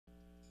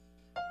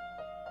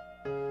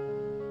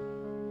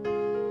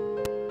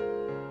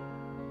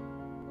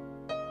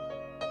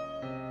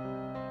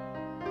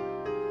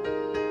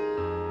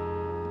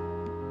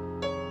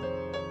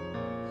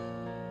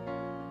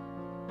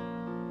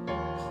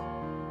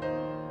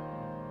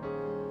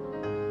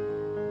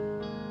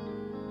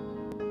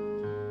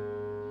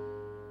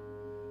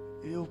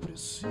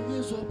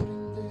preciso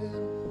aprender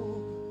um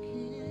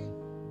pouquinho,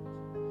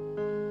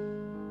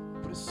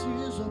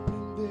 preciso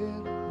aprender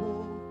um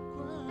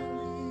pouco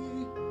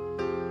ali.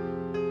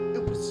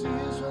 Eu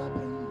preciso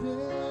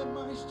aprender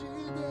mais de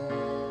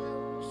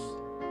Deus,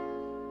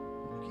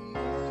 porque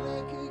Ele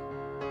é quem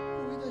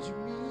cuida de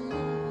mim.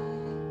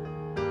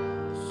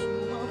 Se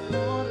uma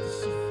porta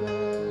se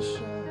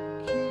fecha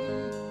aqui,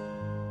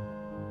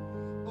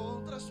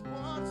 outras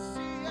portas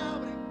se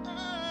abrem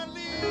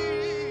ali.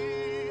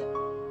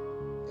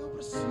 Eu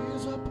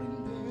preciso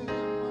aprender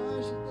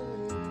mais de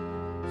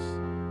Deus,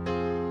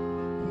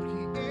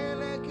 porque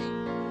Ele é quem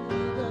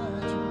cuida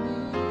de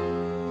mim.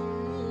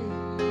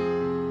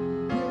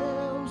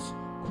 Deus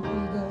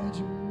cuida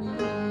de mim.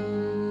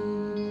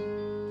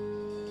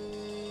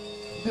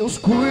 Deus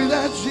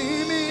cuida de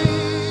mim.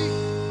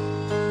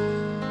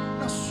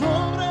 Na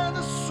sombra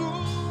das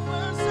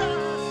suas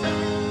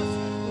asas,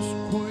 Deus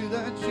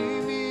cuida de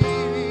mim.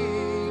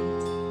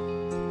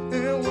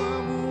 Eu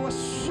amo a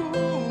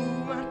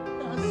sua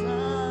casa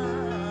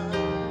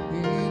e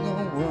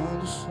não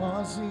ando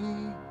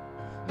sozinho,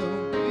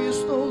 não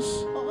estou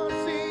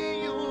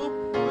sozinho,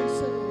 pois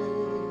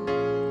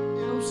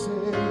eu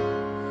sei,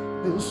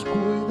 Deus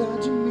cuida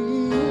de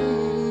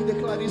mim.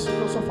 Declare isso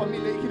para sua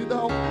família aí,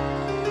 queridão.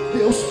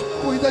 Deus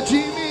cuida de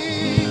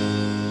mim.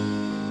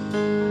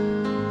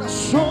 Na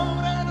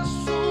sombra das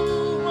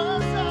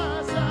suas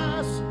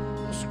asas,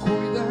 Deus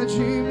cuida de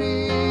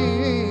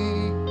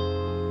mim.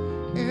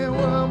 Eu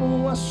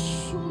amo a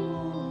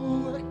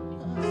sua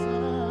casa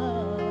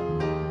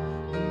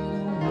e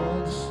não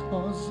ando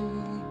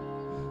sozinho,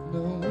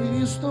 não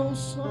estou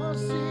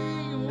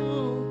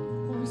sozinho,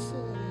 pois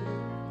sei,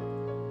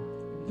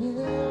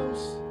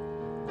 Deus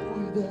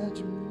cuida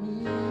de mim.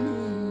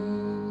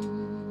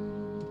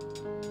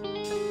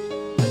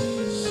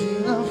 Se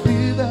na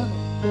vida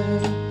não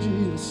tem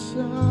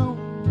direção,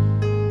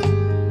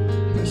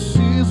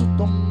 preciso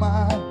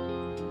tomar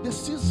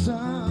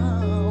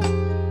decisão.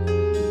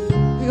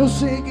 Eu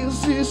sei que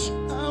existe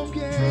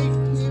alguém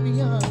que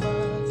me ama,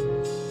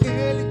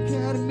 Ele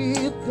quer me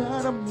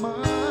dar a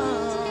mão.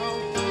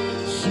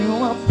 Se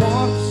uma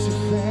porta se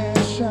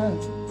fecha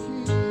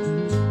aqui,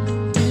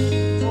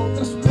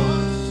 outras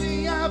portas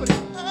se abrem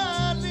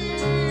ali.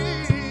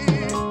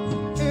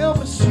 Eu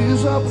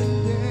preciso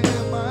aprender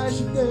mais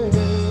de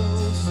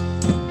Deus,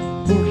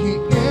 porque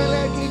Ele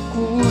é quem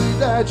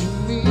cuida de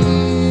mim.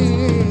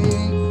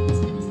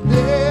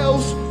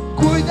 Deus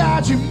cuida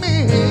de mim.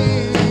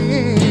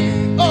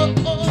 Oh,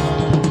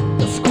 oh,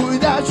 Deus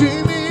cuida de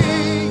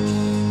mim.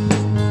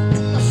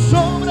 Na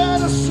sombra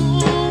das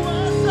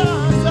suas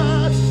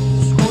asas,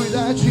 Deus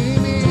cuida de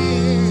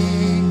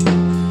mim.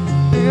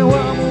 Eu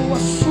amo a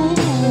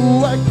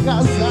sua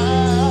casa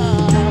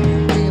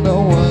e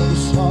não ando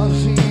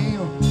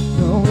sozinho,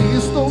 não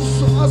estou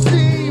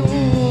sozinho,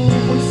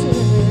 pois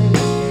sei,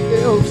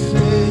 eu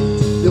sei,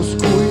 Deus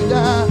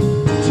cuida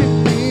de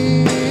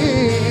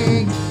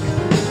mim.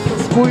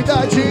 Deus cuida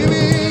de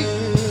mim.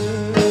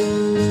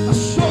 Na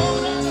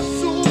sombra das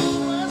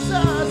suas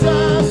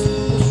asas,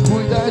 Deus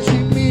cuida de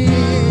mim.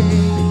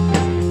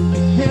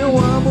 Eu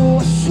amo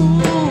a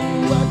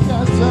sua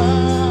casa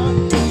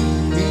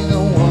e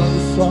não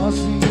ando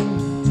sozinho,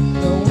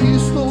 não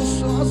estou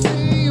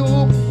sozinho,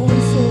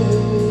 pois sei.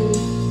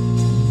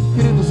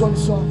 Queridos, olhe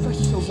só,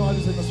 feche seus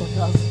olhos aí na sua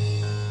casa.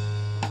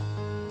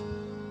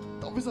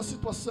 Talvez a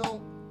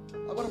situação,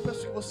 agora eu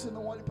peço que você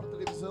não olhe para a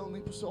televisão,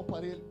 nem para o seu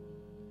aparelho.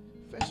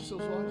 Feche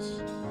seus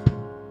olhos.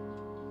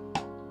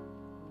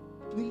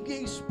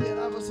 Ninguém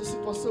esperava essa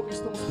situação que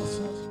estamos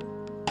passando.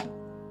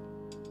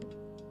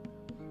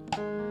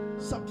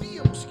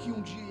 Sabíamos que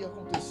um dia ia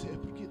acontecer,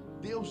 porque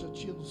Deus já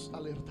tinha nos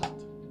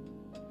alertado.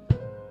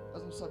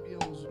 Mas não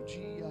sabíamos o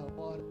dia,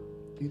 a hora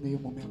e nem o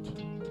momento.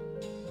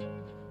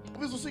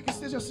 Talvez você que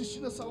esteja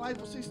assistindo essa live,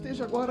 você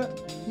esteja agora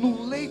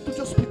no leito de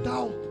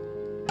hospital.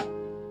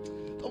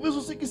 Talvez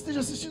você que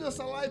esteja assistindo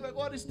essa live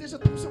agora esteja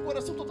com seu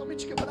coração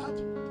totalmente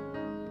quebrado.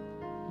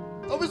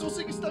 Talvez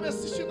você que está me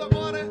assistindo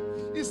agora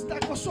está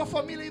com a sua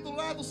família aí do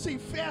lado, sem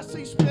fé,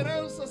 sem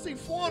esperança, sem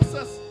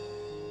forças.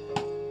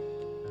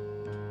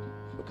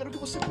 Eu quero que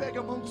você pegue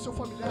a mão do seu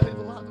familiar aí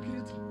do lado,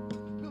 querido.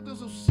 Meu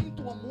Deus, eu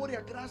sinto o amor e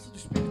a graça do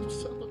Espírito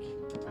Santo aqui.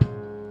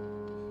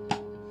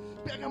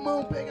 Pega a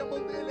mão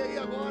dele aí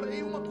agora,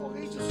 em uma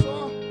corrente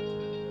só.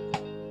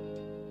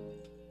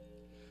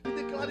 E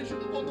declare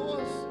junto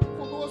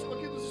conosco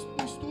aqui no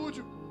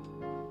estúdio,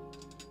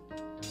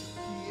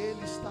 que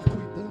Ele está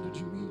cuidando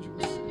de mim, de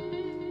você.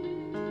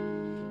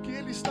 Que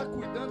Ele está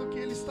cuidando, que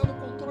Ele está no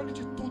controle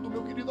de tudo,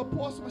 meu querido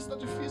apóstolo. Mas está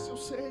difícil, eu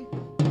sei.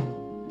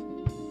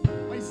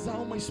 Mas há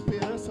uma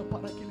esperança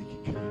para aquele que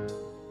crê.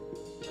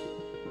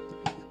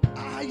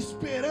 Há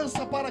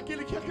esperança para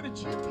aquele que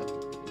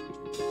acredita.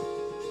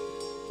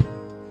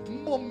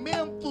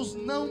 Momentos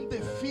não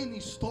definem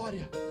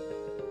história.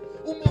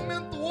 O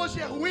momento hoje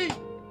é ruim,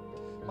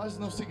 mas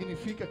não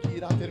significa que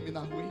irá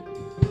terminar ruim.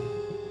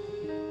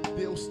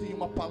 Deus tem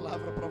uma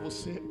palavra para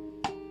você,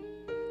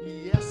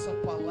 e essa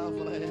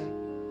palavra é: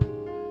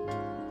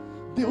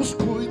 Deus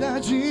cuida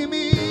de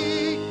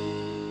mim.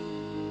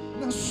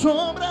 na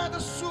sombra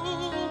das suas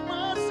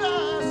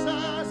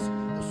asas.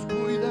 Deus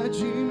cuida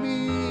de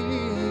mim.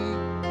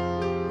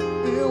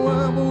 Eu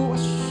amo a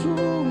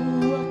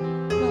sua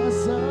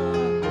casa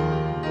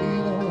e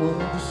não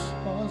ando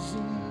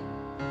sozinho,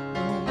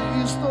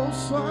 não estou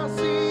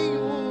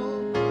sozinho.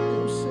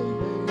 Eu sei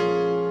bem,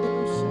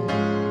 eu sei,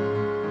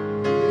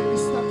 Ele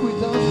está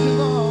cuidando de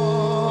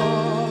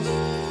nós.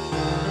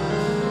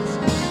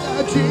 Cuida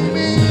de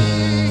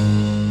mim,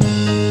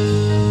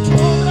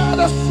 sombra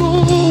das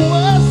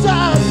suas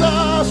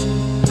asas,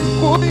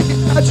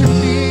 cuida de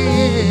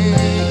mim.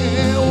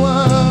 Eu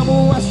amo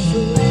a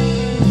sua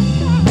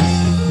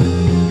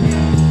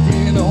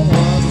e não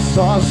ando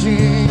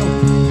sozinho,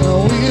 não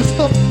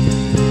estou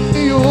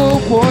sozinho,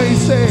 pois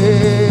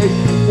sei,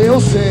 eu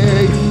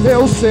sei,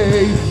 eu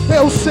sei,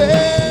 eu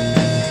sei.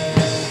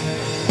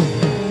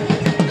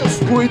 Deus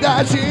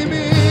cuida de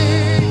mim,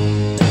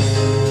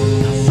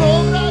 na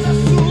sombra das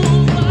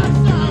suas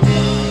asas.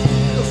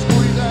 Deus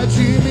cuida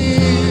de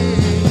mim.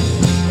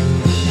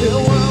 Eu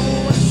amo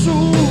a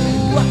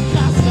sua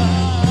casa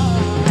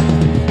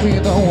e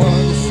não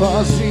ando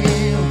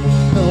sozinho,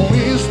 não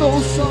estou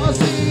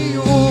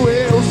sozinho.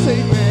 Eu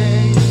sei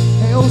bem,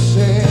 eu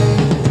sei,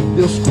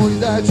 Deus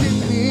cuida de mim.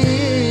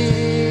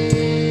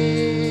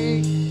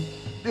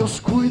 Deus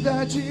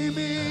cuida de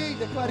mim.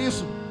 Declara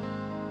isso.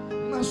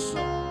 Na sua